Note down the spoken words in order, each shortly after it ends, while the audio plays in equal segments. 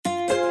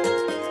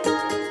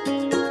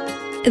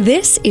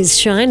This is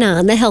Shine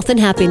On, the Health and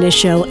Happiness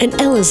Show, an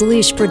Ella's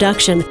Leash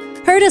production.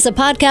 Heard as a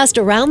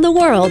podcast around the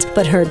world,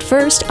 but heard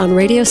first on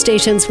radio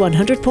stations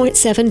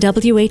 100.7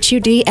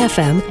 WHUD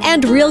FM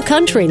and Real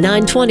Country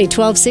 920,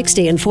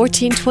 1260, and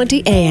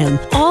 1420 AM,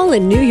 all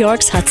in New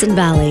York's Hudson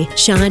Valley.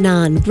 Shine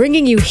On,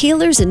 bringing you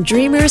healers and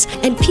dreamers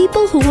and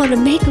people who want to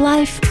make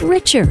life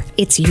richer.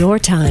 It's your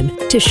time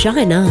to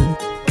shine on.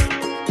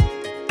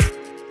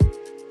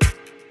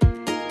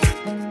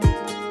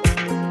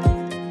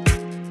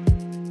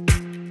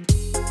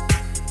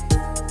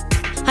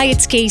 Hi,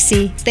 it's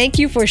Casey. Thank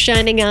you for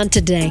shining on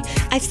today.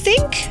 I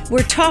think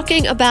we're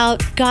talking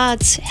about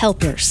God's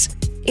helpers.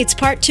 It's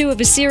part 2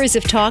 of a series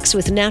of talks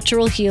with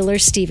natural healer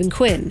Stephen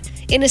Quinn.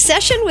 In a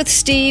session with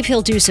Steve,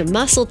 he'll do some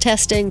muscle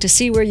testing to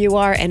see where you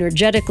are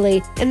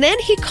energetically, and then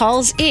he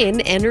calls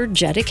in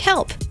energetic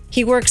help.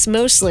 He works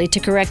mostly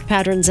to correct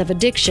patterns of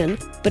addiction,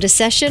 but a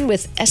session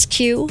with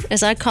SQ,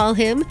 as I call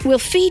him, will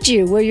feed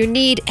you where you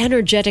need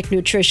energetic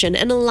nutrition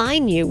and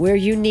align you where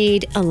you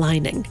need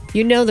aligning.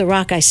 You know the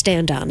rock I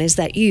stand on is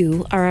that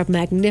you are a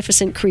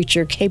magnificent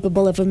creature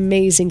capable of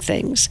amazing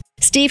things.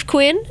 Steve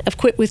Quinn of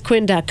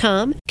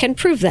quitwithquinn.com can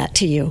prove that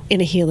to you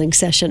in a healing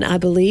session. I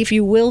believe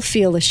you will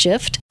feel a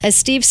shift. As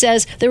Steve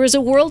says, there is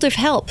a world of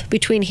help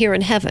between here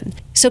and heaven.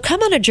 So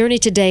come on a journey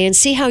today and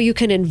see how you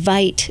can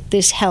invite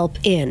this help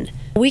in.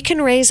 We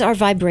can raise our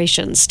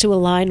vibrations to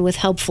align with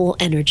helpful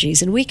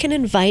energies, and we can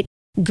invite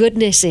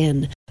goodness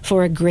in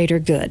for a greater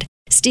good.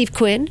 Steve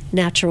Quinn,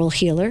 natural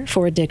healer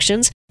for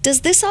addictions.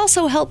 Does this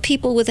also help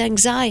people with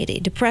anxiety,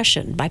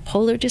 depression,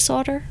 bipolar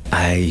disorder?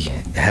 I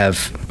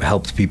have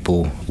helped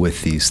people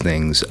with these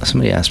things.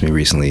 Somebody asked me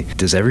recently,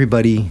 does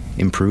everybody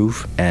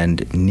improve?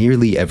 And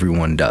nearly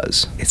everyone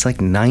does. It's like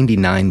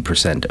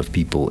 99% of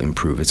people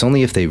improve. It's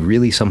only if they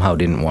really somehow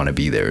didn't want to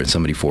be there and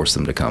somebody forced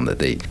them to come that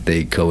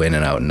they go in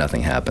and out and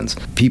nothing happens.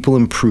 People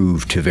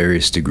improve to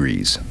various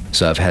degrees.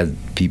 So I've had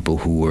people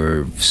who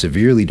were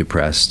severely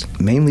depressed.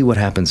 Mainly what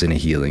happens in a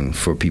healing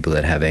for people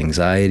that have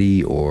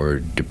anxiety or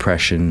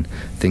depression,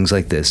 things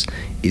like this,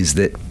 is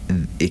that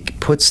it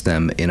puts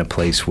them in a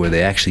place where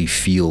they actually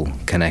feel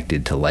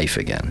connected to life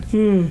again.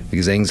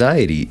 Because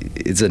anxiety,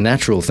 it's a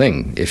natural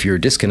thing. If you're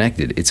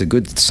disconnected, it's a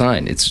good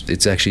sign.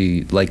 It's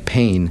actually like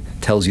pain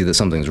tells you that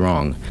something's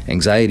wrong.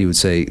 Anxiety would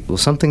say, well,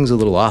 something's a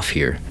little off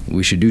here.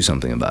 We should do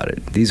something about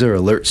it. These are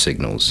alert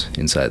signals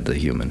inside the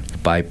human.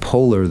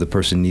 Bipolar, the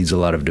person needs a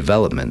lot of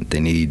development.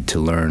 They need to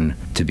learn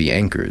to be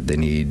anchored. They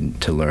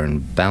need to learn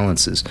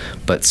balances.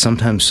 But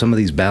sometimes some of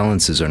these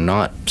balances are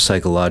not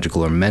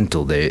psychological or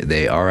mental.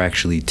 They are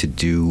actually to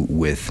do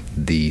with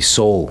the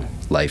soul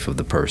life of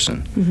the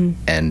person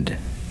and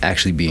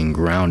actually being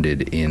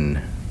grounded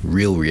in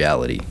real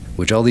reality.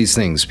 Which all these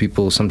things,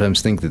 people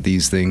sometimes think that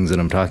these things that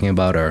I'm talking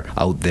about are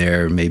out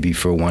there maybe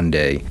for one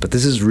day, but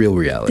this is real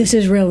reality. This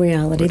is real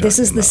reality. This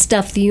is the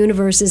stuff the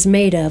universe is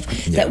made of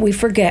that we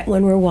forget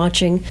when we're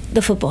watching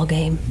the football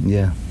game.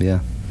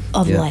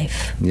 Of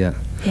life.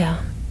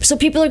 Yeah. So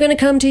people are going to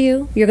come to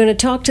you, you're going to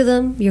talk to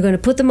them, you're going to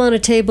put them on a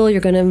table, you're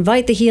going to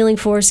invite the healing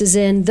forces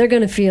in, they're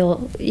going to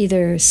feel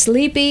either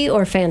sleepy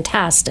or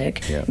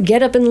fantastic,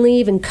 get up and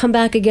leave and come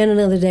back again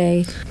another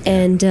day,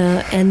 and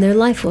their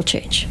life will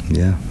change.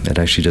 Yeah, it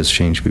actually does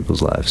change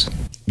people's lives.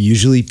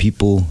 Usually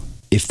people,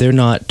 if they're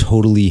not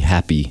totally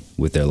happy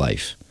with their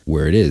life,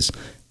 where it is,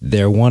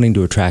 they're wanting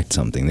to attract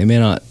something. They may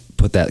not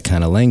put that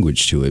kind of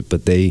language to it,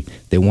 but they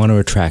want to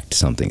attract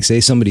something.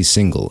 Say somebody's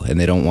single and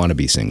they don't want to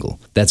be single.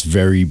 That's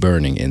very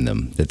burning in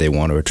them, that they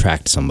want to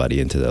attract somebody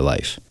into their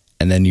life.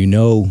 And then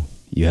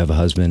you have a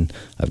husband,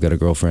 I've got a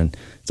girlfriend.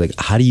 It's like,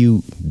 how do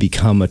you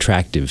become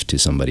attractive to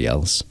somebody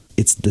else?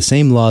 It's the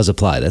same laws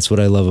apply. That's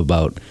what I love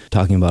about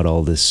talking about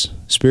all this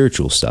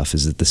spiritual stuff,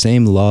 is that the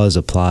same laws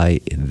apply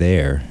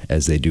there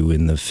as they do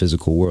in the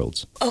physical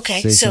worlds.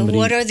 Okay, so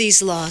what are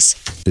these laws?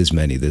 There's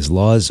many. There's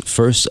laws,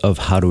 first, of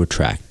how to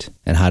attract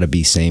and how to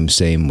be same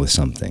with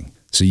something.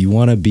 So you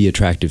want to be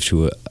attractive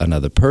to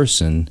another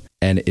person,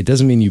 and it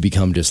doesn't mean you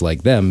become just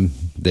like them.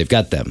 They've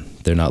got them.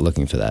 They're not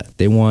looking for that.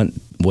 They want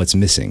what's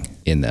missing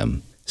in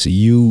them. So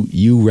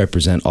you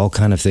represent all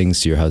kind of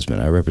things to your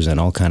husband. I represent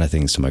all kind of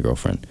things to my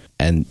girlfriend.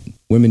 And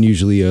women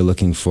usually are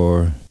looking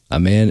for a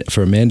man.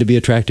 For a man to be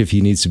attractive,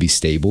 he needs to be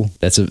stable.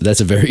 That's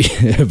a very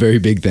a very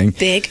big thing.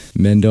 Big.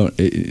 Men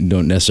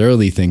don't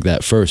necessarily think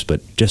that first,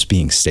 but just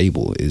being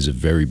stable is a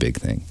very big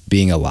thing.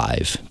 Being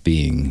alive,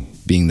 being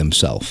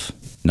themselves,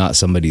 not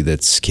somebody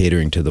that's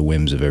catering to the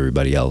whims of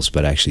everybody else,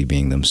 but actually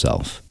being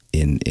themselves.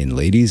 In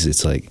ladies,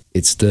 it's like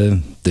it's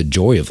the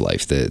joy of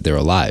life. They're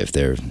alive.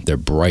 They're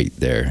bright.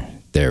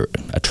 They're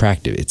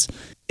attractive.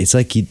 It's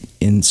like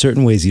in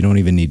certain ways you don't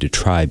even need to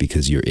try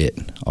because you're it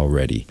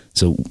already.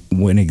 So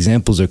when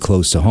examples are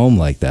close to home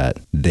like that,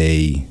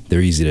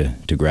 they're easy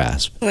to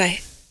grasp.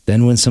 Right.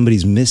 Then when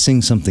somebody's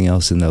missing something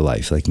else in their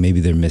life, like maybe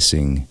they're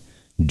missing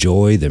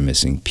joy, they're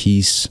missing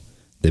peace,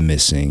 they're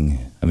missing.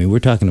 I mean, we're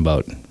talking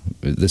about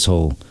this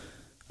whole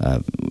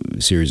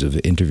series of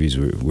interviews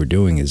we're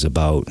doing is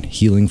about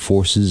healing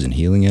forces and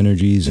healing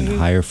energies and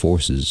higher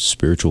forces,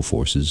 spiritual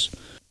forces,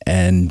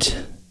 and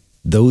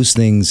those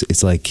things.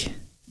 It's like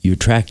you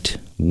attract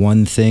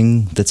one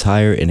thing that's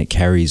higher and it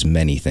carries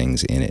many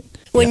things in it.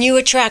 When you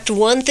attract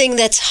one thing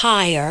that's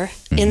higher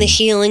in the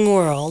healing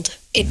world,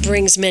 it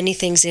brings many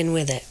things in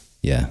with it.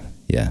 Yeah.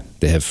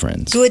 They have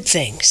friends. Good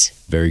things.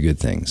 Very good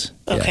things.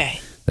 Okay.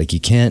 Yeah. Like you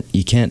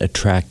can't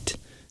attract,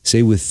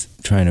 say with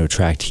trying to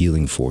attract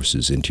healing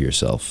forces into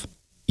yourself,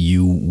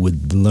 you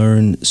would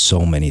learn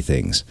so many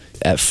things.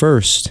 At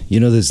first,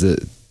 there's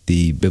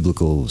the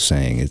biblical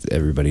saying,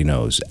 everybody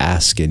knows,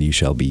 ask and you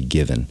shall be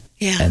given.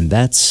 Yeah. And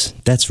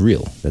that's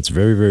real. That's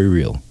very, very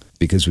real.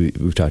 Because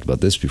we've talked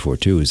about this before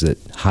too, is that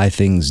high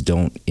things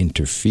don't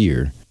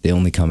interfere. They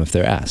only come if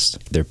they're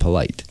asked. They're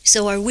polite.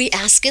 So are we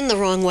asking the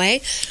wrong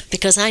way?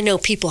 Because I know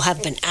people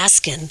have been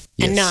asking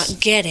and not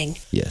getting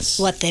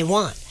what they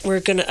want.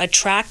 We're going to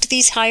attract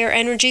these higher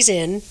energies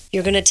in.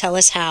 You're going to tell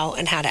us how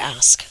and how to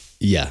ask.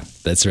 Yeah,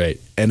 that's right.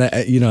 And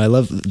I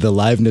love the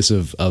liveness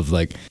of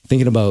like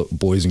thinking about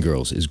boys and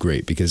girls is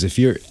great, because if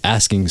you're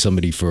asking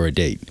somebody for a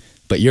date,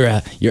 but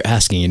you're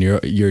asking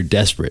and you're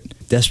desperate.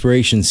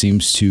 Desperation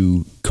seems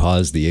to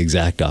cause the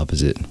exact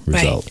opposite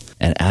result. Right.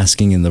 And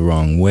asking in the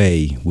wrong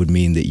way would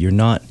mean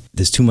that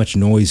there's too much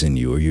noise in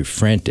you or you're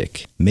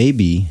frantic.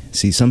 Maybe,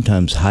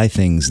 sometimes high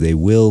things, they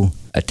will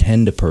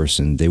attend a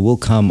person. They will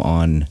come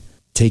on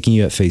taking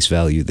you at face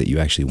value that you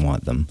actually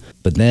want them.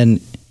 But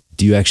then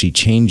do you actually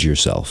change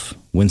yourself?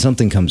 When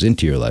something comes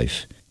into your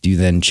life, do you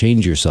then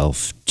change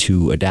yourself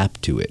to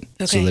adapt to it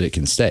so that it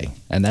can stay?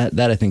 And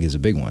that I think is a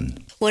big one.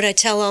 What I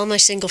tell all my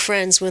single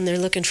friends when they're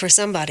looking for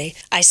somebody,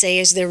 I say,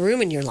 is there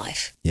room in your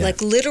life? Yeah.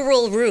 Like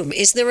literal room.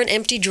 Is there an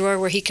empty drawer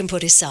where he can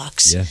put his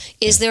socks? Yeah.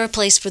 Is there a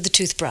place for the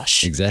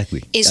toothbrush?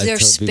 Exactly. Is there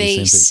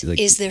space? Like,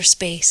 is there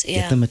space?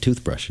 Yeah. Get them a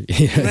toothbrush.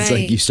 It's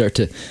like you start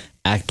to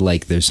act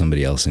like there's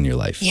somebody else in your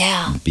life.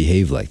 Yeah.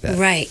 Behave like that.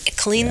 Right.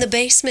 Clean the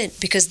basement,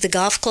 because the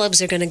golf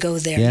clubs are going to go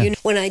there. Yeah.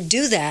 When I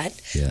do that,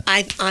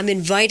 I'm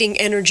inviting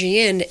energy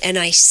in, and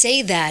I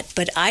say that,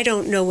 but I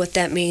don't know what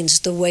that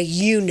means the way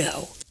you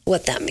know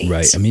what that means.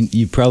 Right. I mean,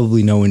 you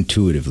probably know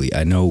intuitively.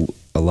 I know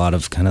a lot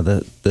of kind of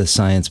the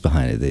science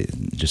behind it.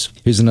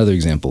 Here's another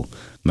example.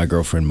 My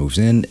girlfriend moves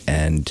in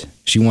and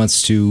she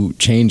wants to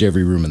change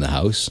every room in the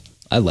house.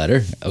 I let her.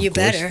 Of course.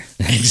 Better.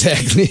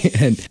 Exactly.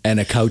 And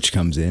a couch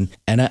comes in,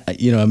 and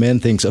a man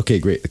thinks, okay,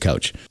 great, the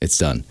couch, it's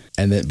done.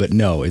 But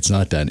no, it's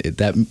not done.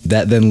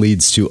 That then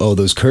leads to,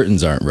 those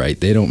curtains aren't right.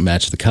 They don't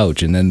match the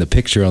couch. And then the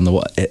picture on the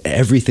wall,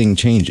 everything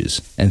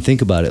changes. And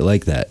think about it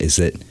like that, is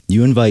that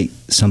you invite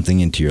something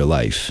into your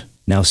life.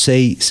 Now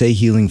say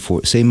healing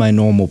force, say my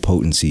normal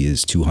potency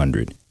is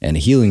 200 and a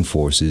healing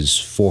force is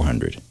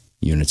 400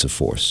 units of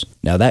force.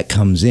 Now that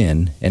comes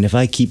in, and if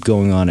I keep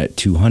going on at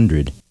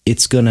 200,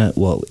 it's gonna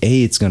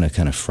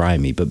kind of fry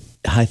me, but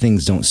high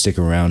things don't stick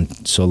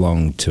around so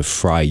long to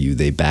fry you.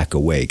 They back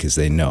away because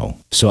they know.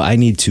 So I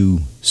need to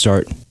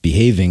start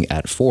behaving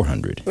at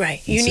 400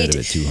 instead of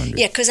at 200.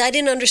 Yeah, because I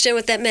didn't understand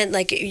what that meant.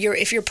 Like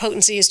if your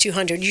potency is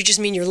 200, you just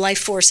mean your life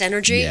force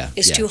energy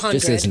is 200.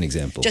 Just as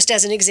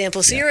an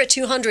example. So you're at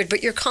 200,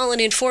 but you're calling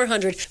in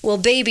 400. Well,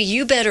 baby,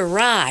 you better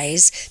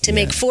rise to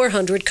make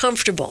 400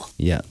 comfortable.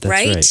 Yeah, that's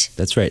right.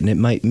 That's right. And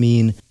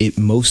it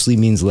mostly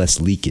means less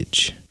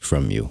leakage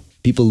from you.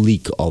 People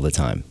leak all the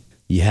time.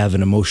 You have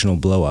an emotional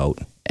blowout,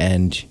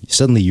 and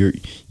suddenly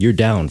you're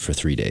down for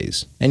 3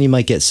 days, and you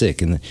might get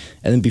sick, and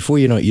then before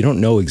you know it, you don't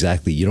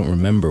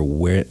remember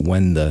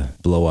when the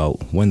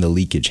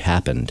leakage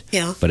happened.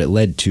 Yeah. But it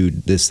led to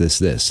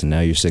this, and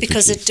now you're sick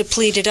because it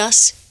depleted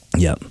us.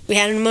 Yep. We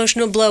had an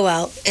emotional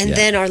blowout, and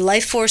then our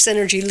life force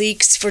energy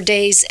leaks for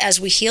days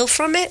as we heal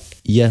from it.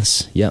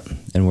 Yes. Yep.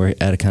 And we're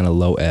at a kind of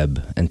low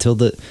ebb until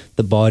the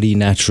body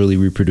naturally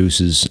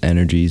reproduces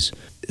energies.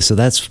 So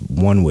that's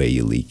one way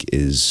you leak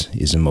is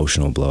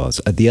emotional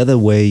blowouts. The other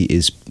way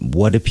is,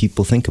 what do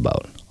people think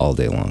about all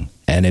day long?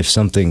 And if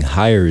something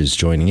higher is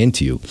joining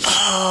into you,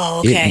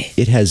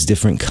 it has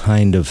different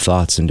kind of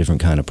thoughts and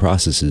different kind of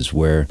processes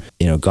where,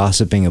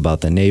 gossiping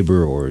about the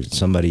neighbor or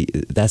somebody,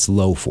 that's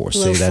low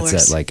force. That's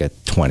at like a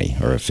 20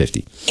 or a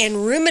 50.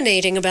 And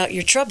ruminating about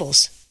your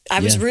troubles. I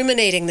was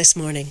ruminating this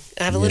morning.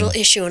 I have a little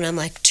issue, and I'm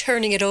like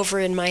turning it over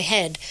in my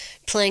head,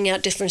 playing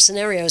out different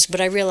scenarios. But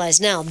I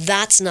realize now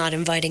that's not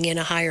inviting in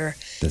a higher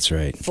force. That's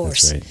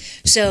right.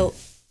 So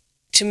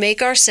to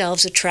make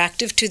ourselves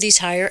attractive to these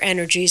higher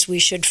energies, we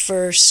should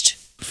first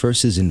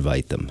is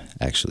invite them,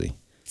 actually.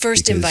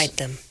 Invite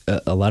them.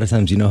 A lot of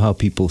times, how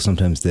people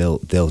sometimes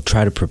they'll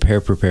try to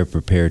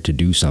prepare to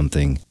do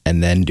something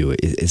and then do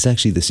it. It's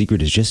actually, the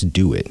secret is just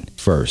do it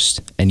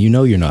first. And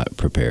you're not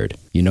prepared.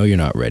 You're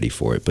not ready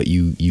for it. But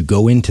you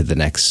go into the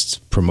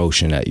next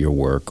promotion at your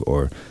work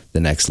or the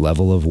next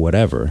level of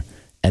whatever,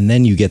 and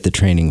then you get the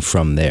training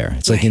from there.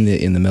 It's like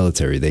in the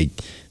military,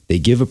 they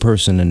give a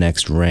person a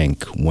next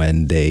rank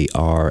when they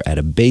are at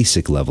a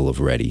basic level of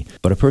ready.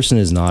 But a person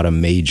is not a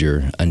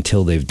major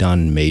until they've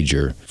done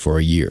major for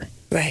a year.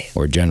 Right.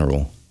 Or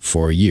general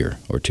for a year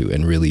or two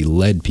and really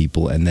led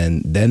people. And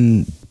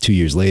then 2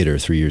 years later,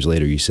 3 years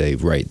later, you say,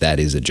 right, that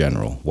is a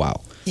general.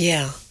 Wow.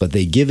 Yeah. But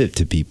they give it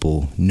to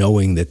people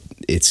knowing that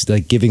it's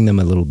like giving them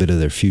a little bit of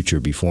their future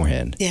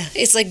beforehand. Yeah.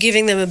 It's like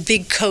giving them a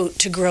big coat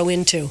to grow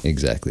into.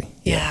 Exactly.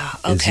 Yeah.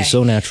 It's Okay. just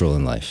so natural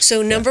in life.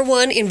 So number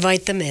one,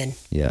 invite them in.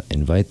 Yeah.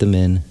 Invite them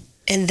in.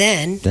 And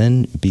then?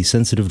 Then be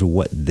sensitive to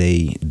what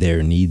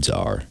their needs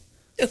are.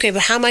 Okay,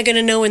 but how am I going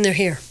to know when they're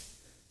here?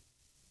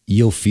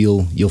 You'll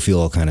feel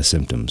all kind of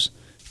symptoms.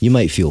 You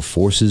might feel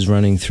forces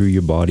running through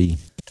your body.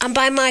 I'm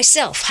by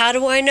myself. How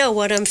do I know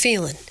what I'm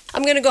feeling?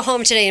 I'm going to go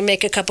home today and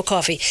make a cup of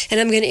coffee, and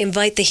I'm going to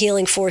invite the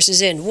healing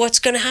forces in. What's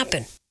going to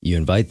happen? You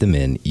invite them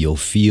in, you'll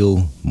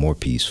feel more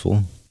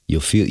peaceful.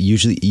 You'll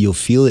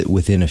feel it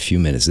within a few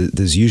minutes.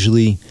 There's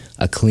usually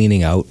a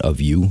cleaning out of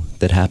you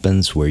that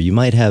happens where you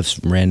might have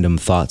random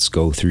thoughts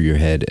go through your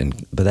head,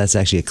 but that's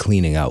actually a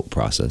cleaning out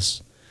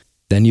process.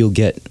 Then you'll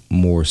get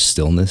more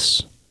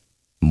stillness,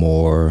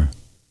 more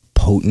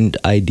potent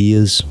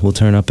ideas will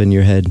turn up in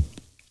your head.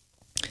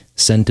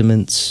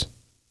 Sentiments,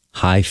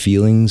 high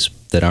feelings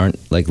that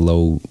aren't like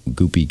low,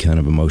 goopy kind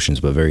of emotions,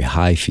 but very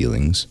high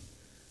feelings.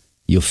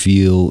 You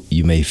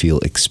may feel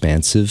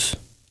expansive.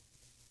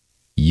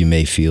 You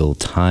may feel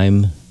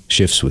time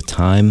shifts with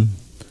time.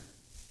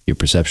 Your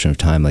perception of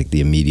time, like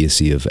the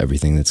immediacy of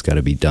everything that's got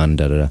to be done,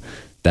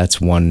 that's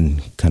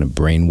one kind of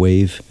brain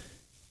wave.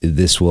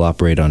 This will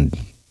operate on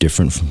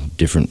different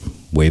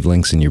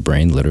wavelengths in your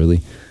brain,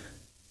 literally.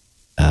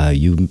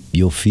 You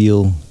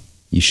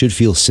should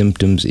feel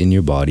symptoms in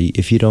your body.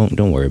 If you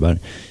don't worry about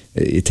it.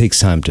 It takes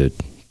time to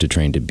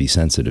train to be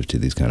sensitive to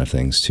these kind of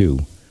things too.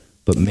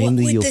 But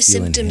mainly what would you'll the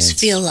feel symptoms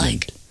feel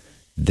like?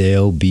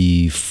 There'll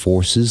be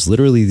forces.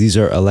 Literally, these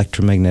are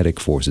electromagnetic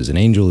forces. An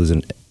angel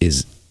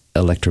is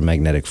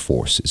electromagnetic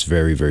force. It's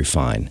very, very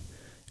fine.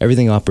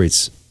 Everything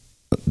operates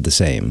the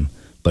same,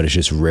 but it's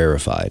just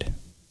rarefied.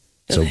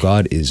 So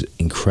God is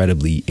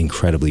incredibly,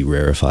 incredibly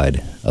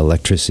rarefied.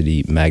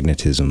 Electricity,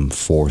 magnetism,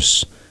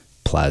 force,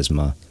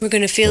 plasma. We're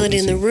going to feel potency.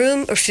 it in the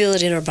room or feel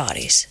it in our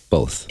bodies?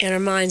 Both. In our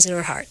minds and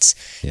our hearts.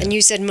 Yeah. And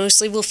you said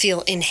mostly we'll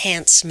feel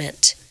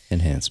enhancement.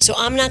 Enhancement. So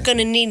I'm not going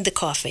to need the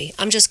coffee.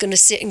 I'm just going to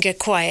sit and get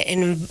quiet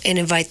and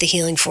invite the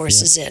healing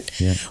forces in.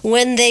 Yeah.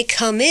 When they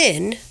come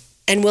in,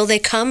 and will they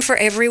come for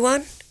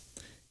everyone?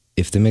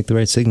 If they make the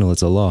right signal,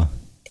 it's a law.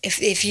 If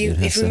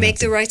we make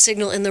the right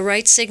signal, and the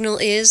right signal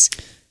is?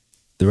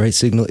 The right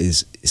signal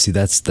is, see,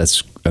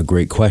 that's a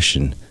great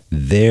question.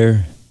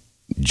 Their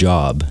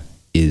job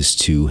is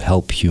to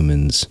help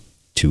humans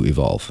to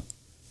evolve,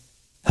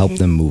 help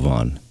them move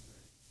on.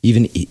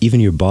 Even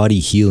your body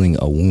healing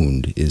a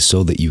wound is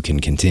so that you can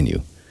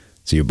continue.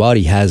 So your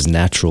body has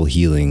natural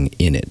healing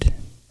in it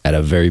at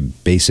a very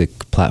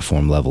basic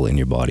platform level in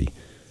your body.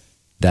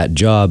 That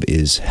job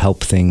is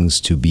help things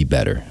to be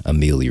better,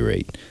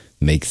 ameliorate,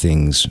 make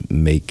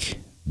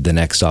the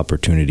next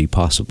opportunity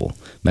possible.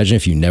 Imagine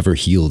if you never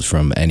healed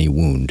from any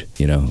wound,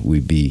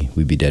 we'd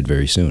be dead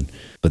very soon.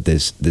 But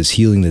this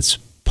healing that's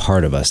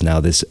part of us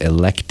now, this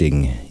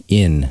electing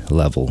in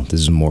level, this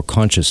is a more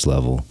conscious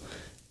level.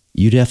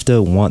 You'd have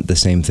to want the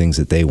same things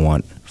that they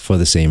want for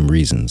the same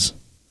reasons.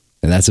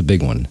 And that's a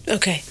big one.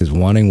 Okay. Because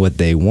wanting what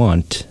they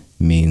want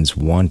means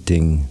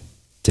wanting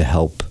to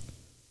help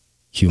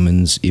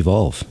humans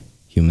evolve,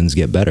 humans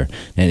get better.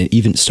 And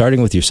even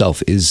starting with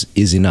yourself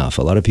is enough.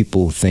 A lot of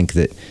people think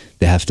that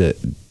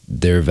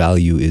their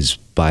value is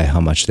by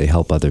how much they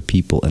help other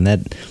people. And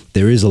that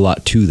there is a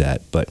lot to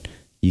that, but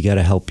you got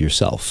to help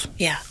yourself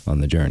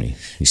on the journey.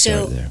 You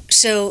start there.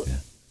 So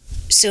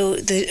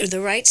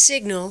the right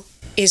signal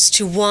is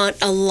to want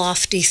a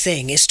lofty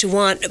thing, is to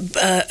want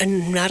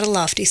not a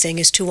lofty thing,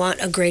 is to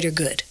want a greater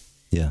good.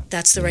 Yeah.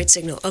 That's the right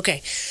signal.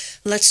 Okay,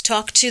 let's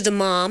talk to the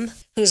mom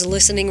who's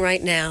listening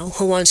right now,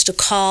 who wants to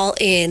call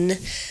in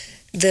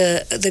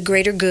the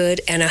greater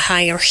good and a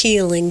higher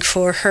healing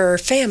for her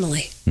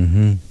family,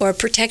 or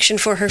protection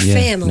for her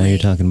family. Now you're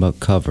talking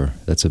about cover.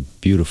 That's a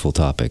beautiful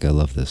topic. I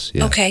love this.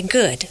 Yeah. Okay,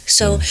 good.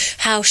 So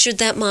how should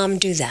that mom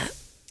do that?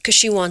 Because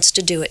she wants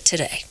to do it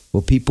today.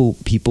 Well,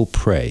 people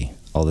pray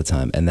all the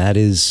time, and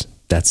that's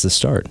the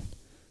start.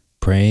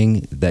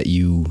 Praying that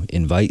you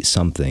invite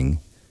something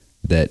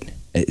that,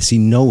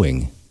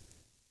 knowing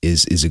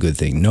is a good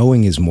thing.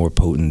 Knowing is more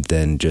potent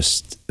than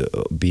just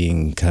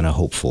being kind of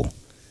hopeful.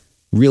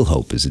 Real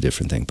hope is a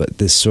different thing, but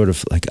this sort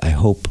of like, I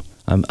hope,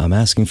 I'm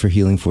asking for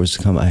healing force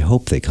to come, I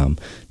hope they come.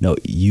 No,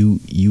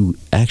 you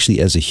actually,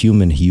 as a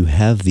human, you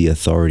have the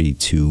authority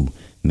to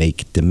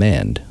make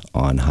demand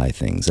on high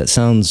things. That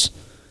sounds...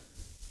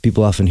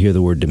 People often hear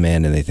the word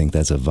demand and they think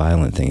that's a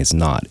violent thing. It's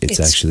not. It's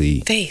actually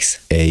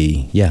faith.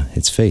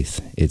 It's faith.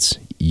 It's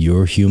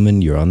you're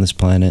human, you're on this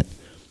planet.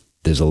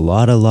 There's a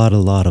lot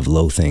of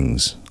low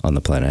things on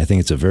the planet. I think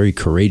it's a very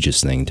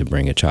courageous thing to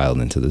bring a child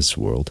into this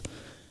world.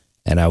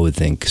 And I would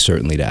think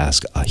certainly to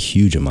ask a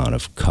huge amount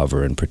of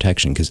cover and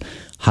protection, because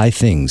high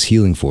things,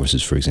 healing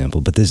forces, for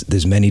example, but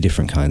there's many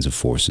different kinds of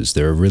forces.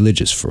 There are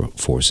religious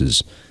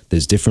forces.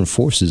 There's different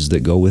forces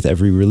that go with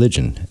every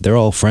religion. They're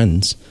all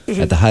friends.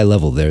 At the high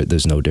level,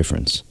 there's no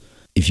difference.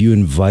 If you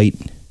invite,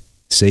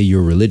 say,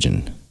 your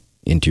religion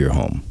into your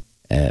home,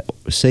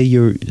 say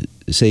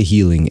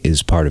healing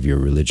is part of your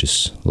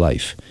religious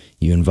life,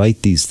 You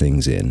invite these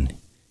things in.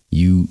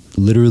 You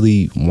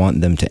literally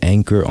want them to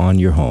anchor on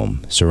your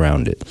home,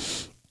 surround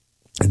it.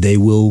 They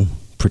will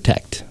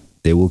protect.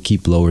 They will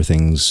keep lower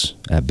things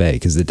at bay,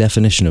 because the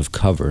definition of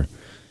cover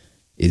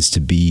is to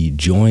be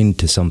joined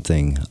to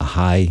something, a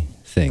high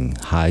thing,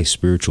 high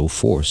spiritual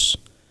force,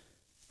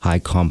 high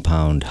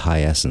compound,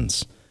 high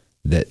essence,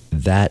 that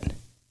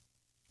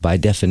by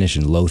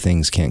definition, low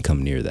things can't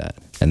come near that.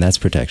 And that's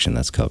protection,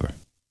 that's cover.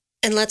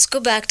 And let's go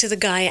back to the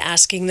guy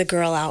asking the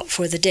girl out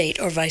for the date,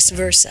 or vice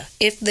versa.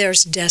 If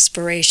there's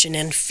desperation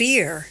and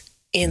fear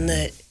in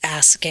the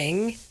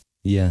asking...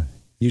 Yeah,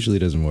 usually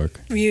it doesn't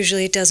work.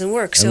 Usually it doesn't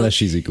work. Unless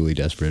she's equally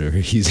desperate or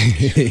he's...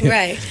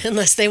 Right,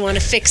 unless they want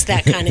to fix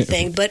that kind of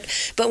thing. But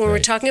when we're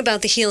talking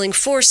about the healing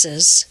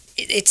forces,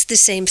 it's the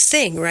same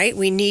thing, right?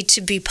 We need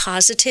to be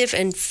positive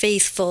and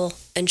faithful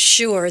and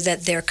sure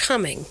that they're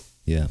coming.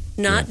 Yeah.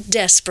 Not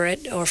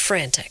desperate or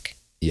frantic.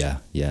 Yeah.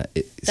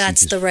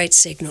 That's the right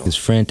signal. Because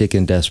frantic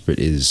and desperate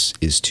is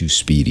too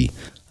speedy.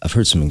 I've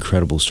heard some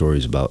incredible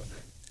stories about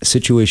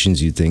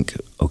situations you'd think,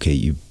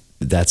 okay,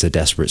 that's a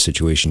desperate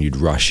situation, you'd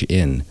rush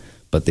in,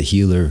 but the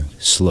healer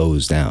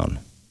slows down.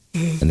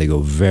 And they go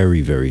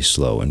very, very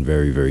slow and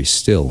very, very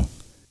still.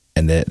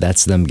 And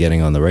that's them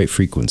getting on the right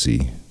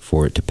frequency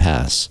for it to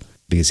pass.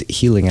 Because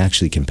healing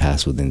actually can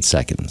pass within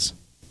seconds.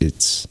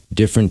 It's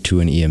different to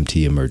an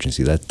EMT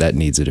emergency. That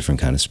needs a different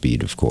kind of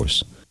speed, of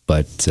course.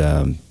 But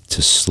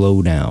to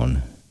slow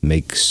down,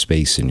 make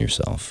space in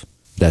yourself,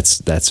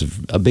 that's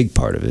a big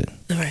part of it.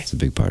 All right. It's a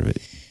big part of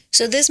it.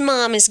 So this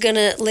mom is going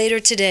to later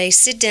today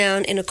sit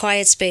down in a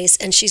quiet space,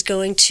 and she's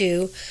going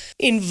to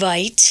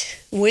invite,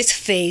 with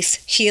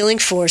faith, healing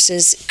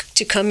forces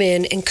to come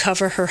in and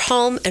cover her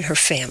home and her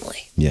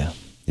family. Yeah.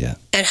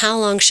 And how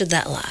long should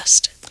that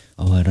last?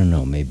 Oh, I don't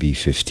know, maybe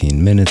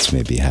 15 minutes,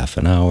 maybe half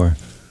an hour.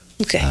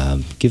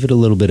 Okay. Give it a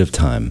little bit of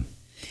time.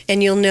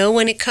 And you'll know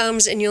when it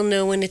comes, and you'll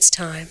know when it's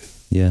time.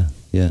 Yeah.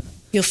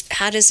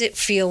 How does it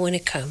feel when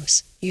it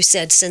comes? You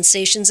said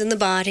sensations in the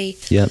body.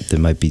 Yeah, there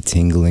might be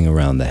tingling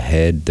around the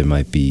head. There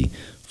might be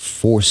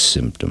force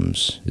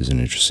symptoms, is an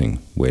interesting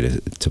way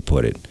to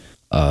put it,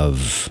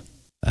 of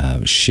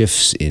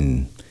shifts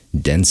in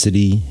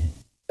density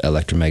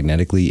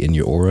electromagnetically in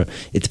your aura.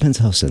 It depends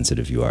how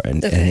sensitive you are,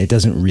 and it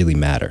doesn't really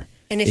matter.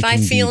 And if I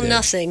feel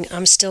nothing,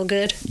 I'm still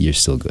good? You're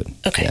still good.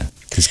 Okay. Yeah.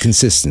 Because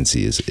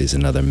consistency is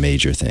another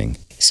major thing.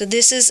 So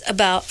this is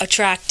about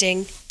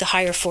attracting the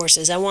higher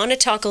forces. I want to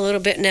talk a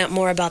little bit now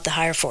more about the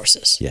higher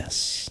forces.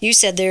 Yes. You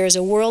said there is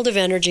a world of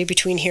energy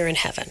between here and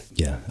heaven.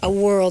 Yeah. A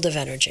world of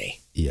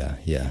energy. Yeah.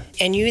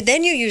 And you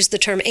use the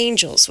term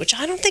angels, which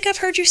I don't think I've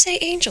heard you say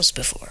angels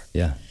before.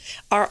 Yeah.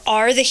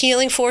 Are the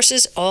healing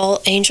forces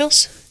all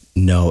angels?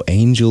 No,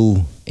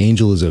 angel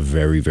is a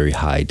very, very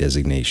high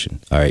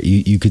designation. All right,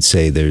 you could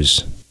say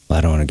there's,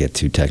 I don't want to get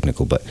too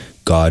technical, but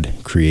God,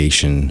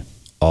 creation,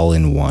 all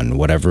in one,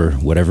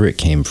 whatever it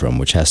came from,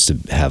 which has to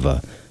have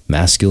a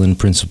masculine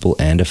principle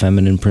and a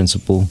feminine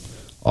principle,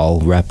 all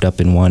wrapped up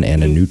in one,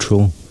 and a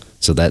neutral.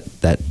 So that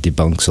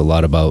debunks a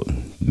lot about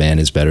man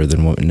is better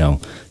than woman.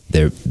 No,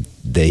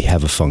 they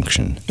have a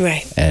function.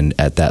 Right. And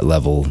at that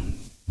level,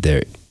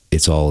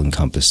 it's all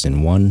encompassed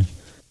in one.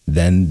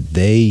 Then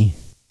they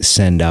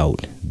send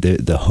out,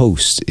 the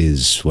host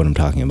is what I'm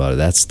talking about.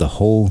 That's the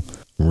whole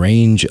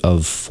range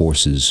of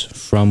forces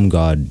from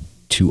God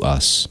to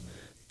us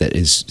that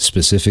is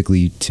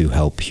specifically to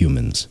help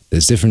humans.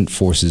 There's different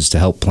forces to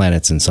help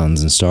planets and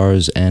suns and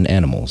stars and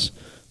animals,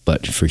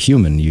 but for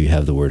human you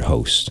have the word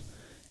host.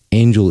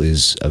 Angel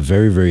is a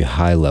very, very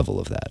high level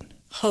of that.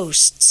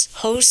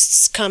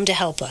 Hosts come to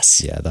help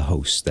us. Yeah, the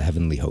host, the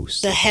heavenly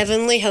host. The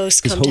heavenly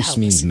hosts come to help us. Because host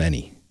means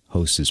many.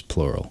 Host is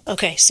plural.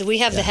 Okay, so we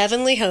have the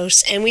heavenly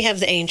hosts and we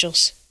have the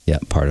angels. Yeah,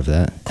 part of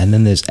that. And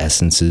then there's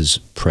essences,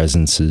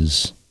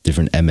 presences,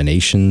 different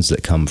emanations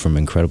that come from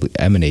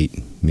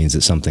emanate means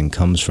that something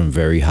comes from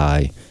very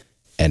high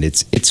and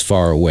it's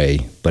far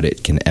away, but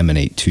it can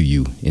emanate to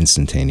you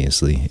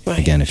instantaneously,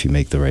 again, if you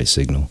make the right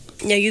signal.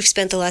 Now, you've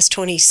spent the last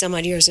 20 some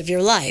odd years of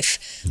your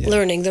life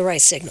learning the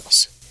right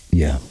signals.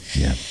 Yeah.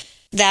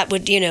 That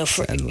would, it's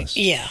endless.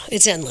 Yeah,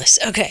 it's endless.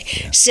 Okay.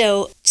 Yeah.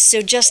 So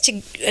just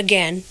to,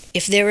 again,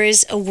 if there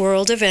is a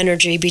world of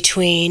energy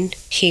between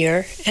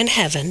here and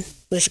heaven,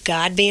 with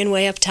God being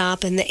way up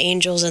top and the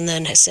angels and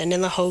then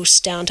sending the hosts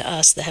down to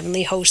us, the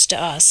heavenly host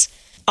to us,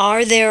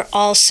 are there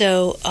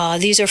also,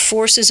 these are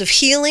forces of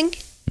healing?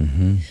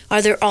 Mm-hmm.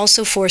 Are there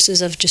also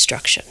forces of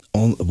destruction?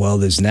 Well,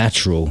 there's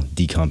natural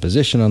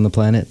decomposition on the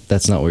planet.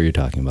 That's not what you're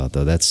talking about,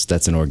 though.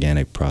 That's an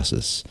organic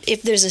process.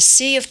 If there's a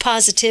sea of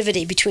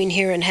positivity between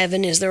here and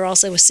heaven, is there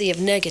also a sea of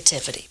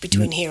negativity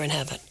between here and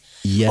heaven?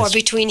 Yes. Or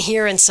between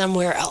here and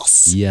somewhere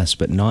else? Yes,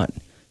 but not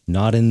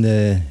in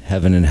the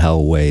heaven and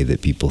hell way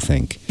that people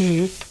think.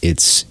 Mm-hmm.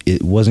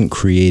 It wasn't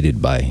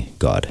created by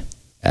God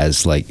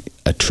as like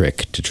a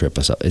trick to trip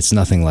us up. It's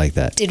nothing like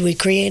that. Did we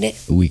create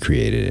it? We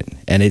created it.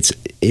 And it's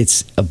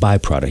a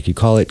byproduct. You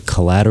call it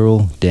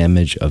collateral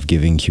damage of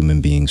giving human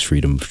beings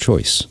freedom of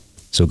choice.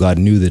 So God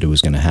knew that it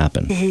was going to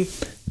happen.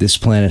 Mm-hmm. This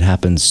planet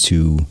happens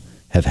to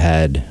have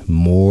had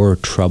more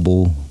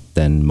trouble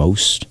than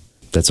most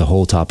That's a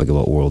whole topic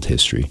about world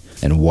history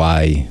and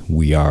why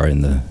we are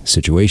in the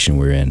situation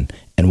we're in,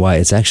 and why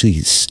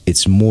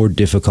it's more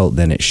difficult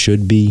than it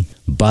should be,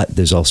 but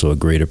there's also a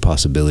greater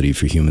possibility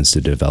for humans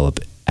to develop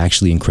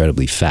actually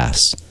incredibly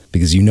fast.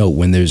 Because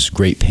when there's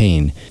great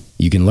pain,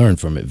 you can learn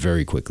from it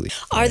very quickly.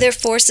 Are there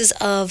forces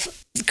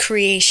of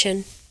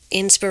creation,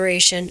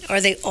 inspiration?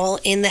 Are they all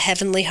in the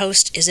heavenly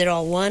host? Is it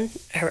all one?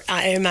 Or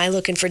am I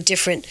looking for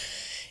different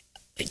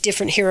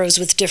heroes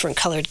with different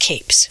colored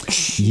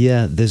capes?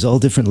 Yeah, there's all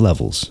different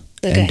levels.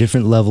 Okay. And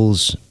different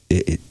levels,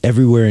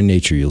 everywhere in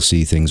nature you'll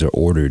see things are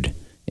ordered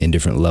in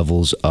different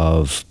levels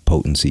of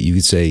potency. You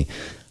could say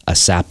a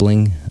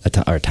sapling,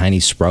 or a tiny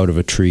sprout of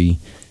a tree,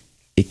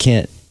 it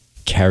can't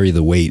carry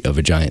the weight of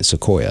a giant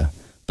sequoia.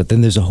 But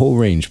then there's a whole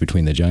range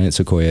between the giant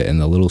sequoia and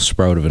the little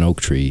sprout of an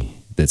oak tree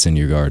that's in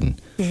your garden.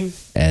 Mm-hmm.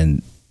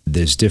 And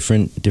there's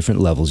different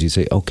levels. You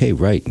say, okay,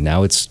 right,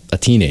 now it's a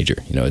teenager,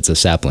 it's a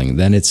sapling.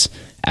 Then it's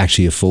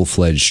actually a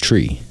full-fledged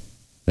tree.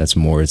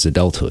 It's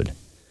adulthood.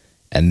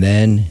 And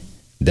then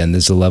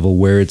there's a level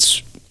where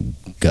it's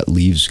got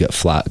leaves, got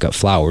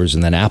flowers,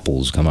 and then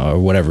apples come out, or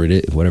whatever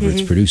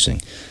it's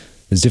producing.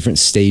 There's different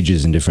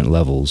stages and different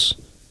levels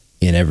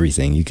in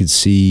everything. You could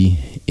see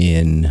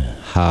in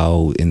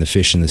how in the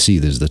fish in the sea,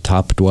 there's the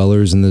top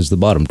dwellers and there's the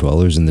bottom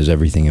dwellers, and there's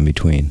everything in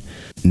between.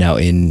 Now,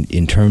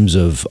 in terms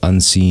of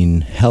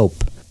unseen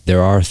help,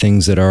 there are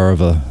things that are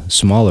of a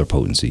smaller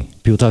potency.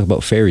 People talk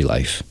about fairy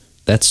life.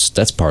 That's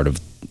part of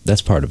it.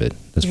 That's part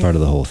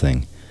of the whole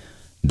thing.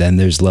 Then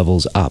there's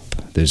levels up.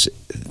 There's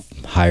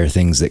higher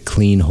things that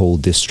clean whole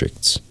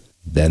districts.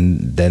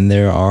 Then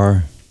there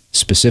are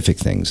specific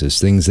things. There's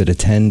things that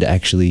attend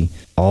actually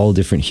all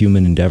different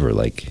human endeavor,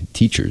 like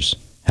teachers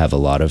have a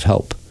lot of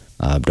help.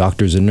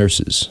 Doctors and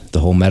nurses, the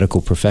whole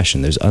medical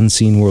profession. There's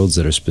unseen worlds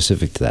that are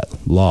specific to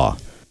that. Law,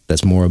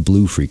 that's more a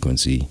blue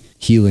frequency.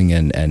 Healing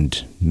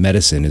and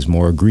medicine is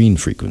more a green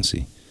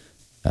frequency.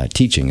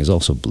 Teaching is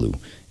also blue.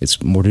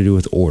 It's more to do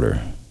with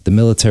order. The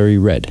military,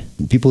 red.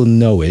 People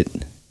know it.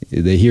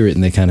 They hear it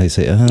and they kind of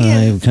say,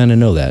 I kind of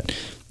know that.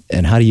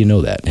 And how do you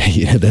know that?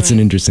 That's an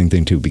interesting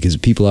thing too, because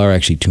people are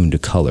actually tuned to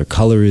color.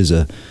 Color is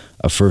a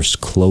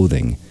first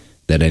clothing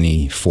that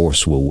any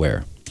force will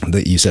wear.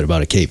 That you said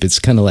about a cape, it's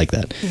kind of like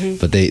that. Mm-hmm.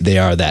 But they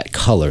are that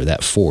color,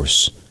 that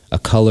force. A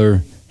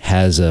color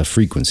has a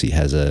frequency,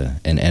 has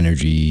an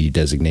energy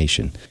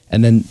designation.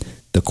 And then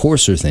the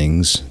coarser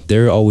things,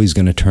 they're always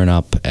going to turn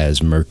up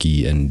as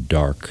murky and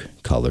dark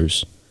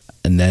colors.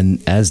 And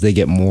then as they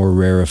get more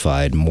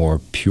rarefied, more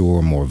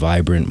pure, more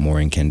vibrant,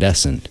 more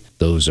incandescent,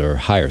 those are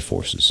higher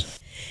forces.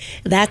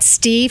 That's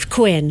Steve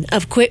Quinn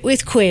of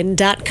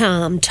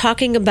quitwithquinn.com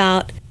talking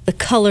about the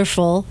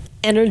colorful,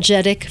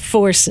 energetic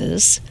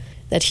forces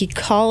that he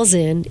calls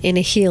in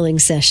a healing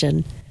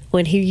session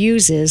when he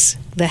uses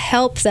the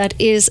help that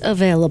is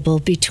available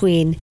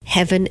between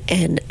heaven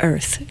and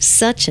earth.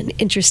 Such an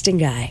interesting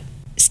guy.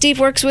 Steve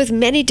works with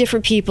many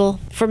different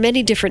people for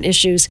many different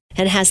issues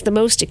and has the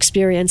most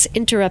experience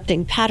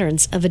interrupting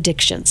patterns of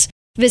addictions.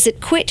 Visit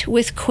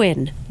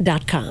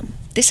quitwithquinn.com.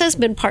 This has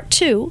been part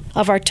 2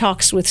 of our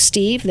talks with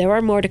Steve. There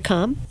are more to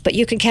come, but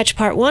you can catch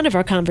part 1 of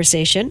our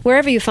conversation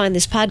wherever you find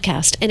this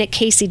podcast and at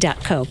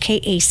casey.co,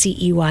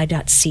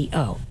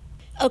 KACEY.co.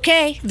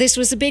 Okay, this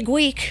was a big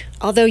week.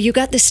 Although you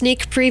got the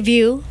sneak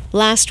preview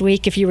last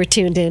week if you were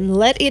tuned in.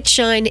 Let It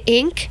Shine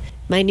Inc.,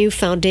 my new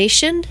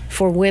foundation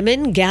for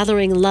women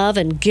gathering love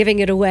and giving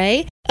it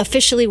away,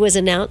 officially was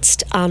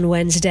announced on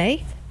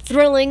Wednesday.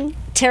 Thrilling,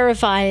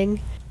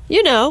 terrifying,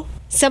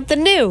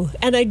 something new.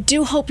 And I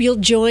do hope you'll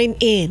join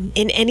in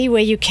any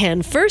way you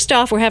can. First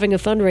off, we're having a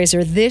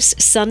fundraiser this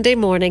Sunday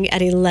morning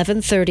at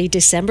 11:30,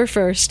 December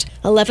 1st,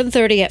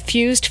 11:30 at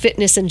Fused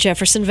Fitness in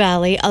Jefferson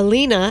Valley.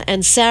 Alina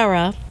and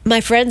Sarah, my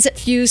friends at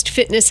Fused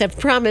Fitness, have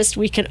promised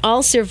we can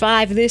all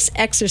survive this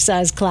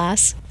exercise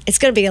class. It's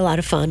going to be a lot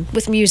of fun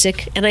with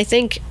music, and I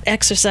think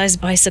exercise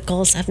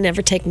bicycles. I've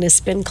never taken a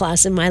spin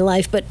class in my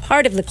life, but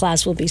part of the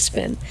class will be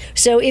spin.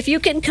 So if you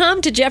can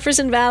come to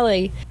Jefferson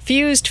Valley,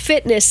 Fused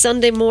Fitness,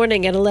 Sunday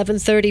morning at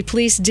 11:30,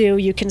 please do.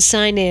 You can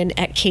sign in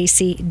at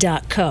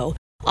casey.co.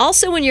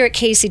 Also, when you're at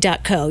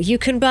casey.co, you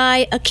can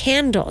buy a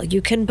candle.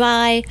 You can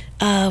buy,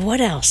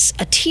 what else?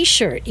 A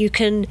t-shirt. You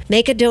can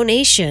make a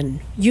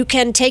donation. You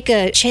can take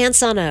a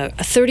chance on a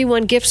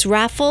 31 Gifts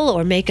raffle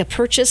or make a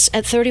purchase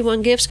at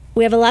 31 Gifts.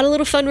 We have a lot of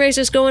little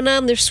fundraisers going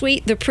on. They're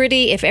sweet. They're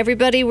pretty. If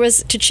everybody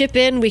was to chip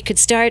in, we could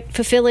start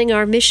fulfilling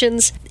our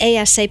missions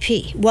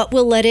ASAP. What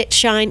will Let It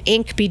Shine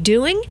Inc. be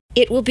doing?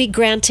 It will be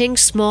granting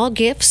small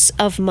gifts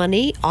of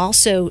money,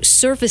 also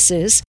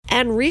services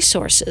and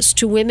resources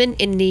to women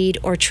in need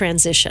or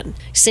transition.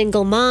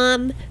 Single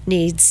mom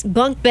needs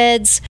bunk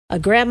beds, a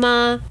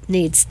grandma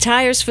needs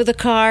tires for the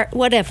car,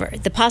 whatever.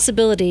 The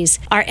possibilities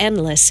are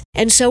endless,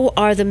 and so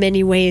are the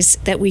many ways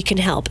that we can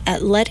help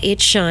at Let It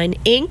Shine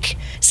Inc.,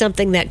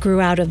 something that grew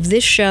out of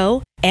this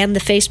show and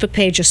the Facebook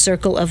page, A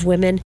Circle of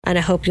Women, and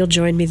I hope you'll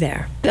join me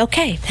there.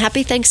 Okay,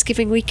 happy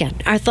Thanksgiving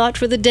weekend. Our thought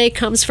for the day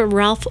comes from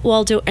Ralph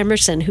Waldo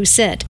Emerson, who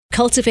said,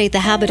 cultivate the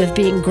habit of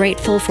being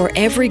grateful for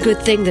every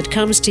good thing that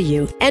comes to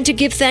you and to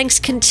give thanks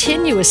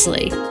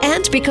continuously.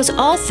 And because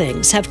all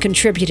things have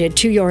contributed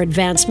to your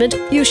advancement,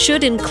 you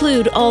should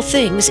include all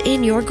things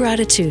in your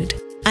gratitude.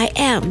 I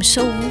am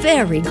so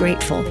very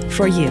grateful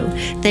for you.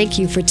 Thank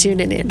you for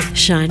tuning in.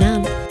 Shine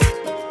on.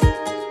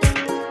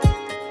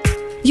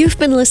 You've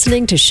been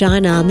listening to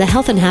Shine On, the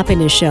Health and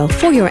Happiness Show,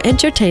 for your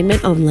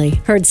entertainment only.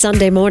 Heard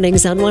Sunday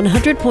mornings on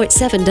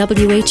 100.7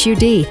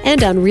 WHUD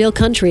and on Real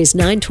Country's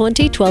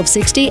 920,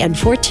 1260, and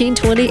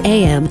 1420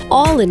 AM,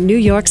 all in New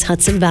York's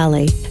Hudson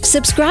Valley.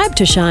 Subscribe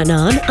to Shine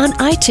On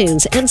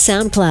iTunes and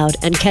SoundCloud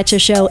and catch a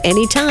show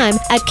anytime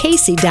at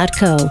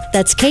kacey.co.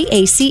 That's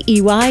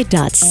KACEY.co.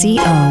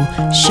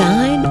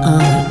 Shine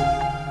On.